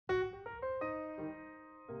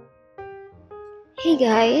Hey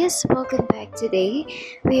guys, welcome back. Today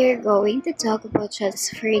we are going to talk about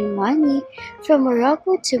transferring money from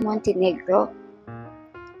Morocco to Montenegro.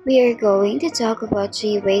 We are going to talk about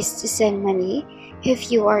 3 ways to send money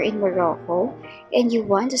if you are in Morocco and you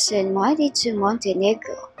want to send money to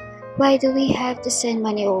Montenegro. Why do we have to send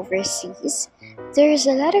money overseas? There's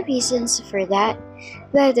a lot of reasons for that,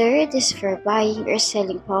 whether it is for buying or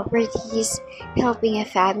selling properties, helping a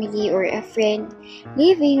family or a friend,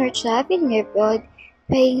 living or traveling abroad,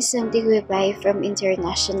 paying something we buy from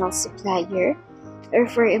international supplier, or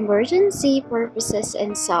for emergency purposes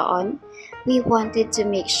and so on. We wanted to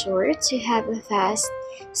make sure to have a fast,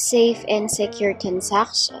 safe, and secure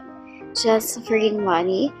transaction. Transferring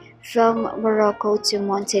money from Morocco to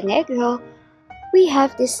Montenegro, we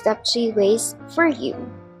have these top 3 ways for you.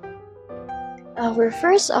 Our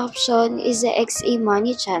first option is the XE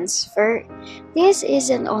Money Transfer. This is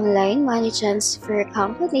an online money transfer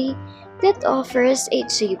company that offers a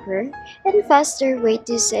cheaper and faster way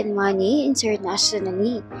to send money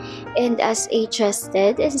internationally. And as a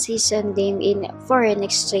trusted and seasoned name in foreign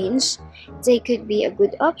exchange, they could be a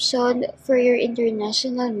good option for your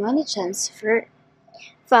international money transfer.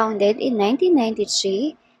 Founded in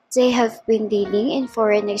 1993, they have been dealing in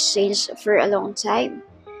foreign exchange for a long time.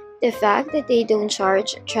 The fact that they don't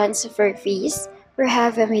charge transfer fees or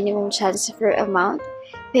have a minimum transfer amount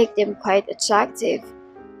make them quite attractive.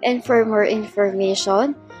 And for more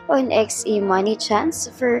information on XE Money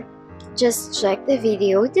Transfer, just check the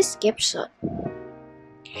video description.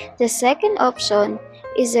 The second option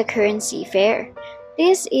is a currency fair.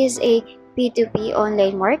 This is a P2P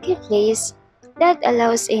online marketplace that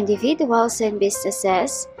allows individuals and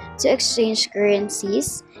businesses to exchange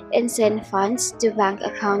currencies and send funds to bank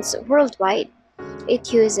accounts worldwide.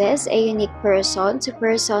 It uses a unique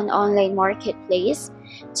person-to-person online marketplace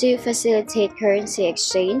to facilitate currency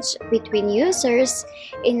exchange between users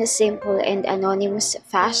in a simple and anonymous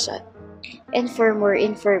fashion. And for more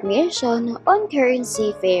information on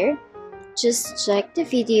currency fair, just check the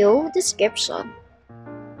video description.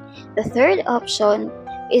 The third option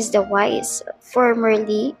is the WISE,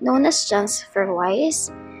 formerly known as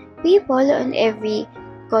TransferWise. People on every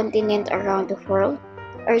continent around the world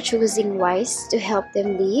are choosing WISE to help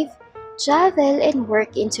them live, travel, and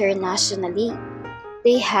work internationally.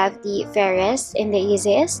 They have the fairest and the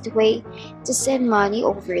easiest way to send money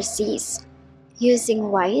overseas. Using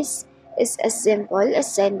WISE is as simple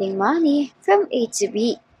as sending money from A to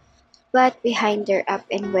B. But behind their app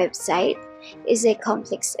and website is a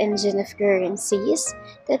complex engine of currencies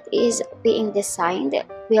that is being designed,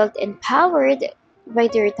 built, and powered by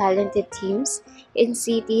their talented teams in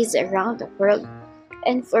cities around the world.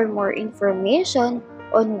 And for more information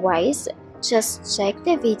on WISE, just check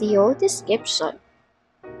the video description.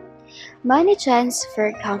 Money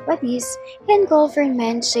transfer companies and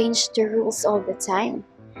government change the rules all the time.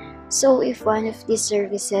 So if one of these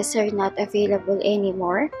services are not available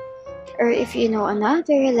anymore, or if you know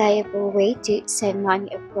another reliable way to send money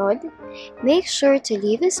abroad, make sure to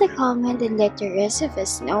leave us a comment and let the rest of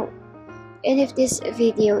us know. And if this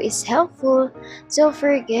video is helpful, don't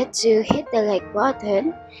forget to hit the like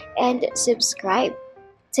button and subscribe.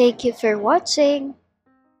 Thank you for watching.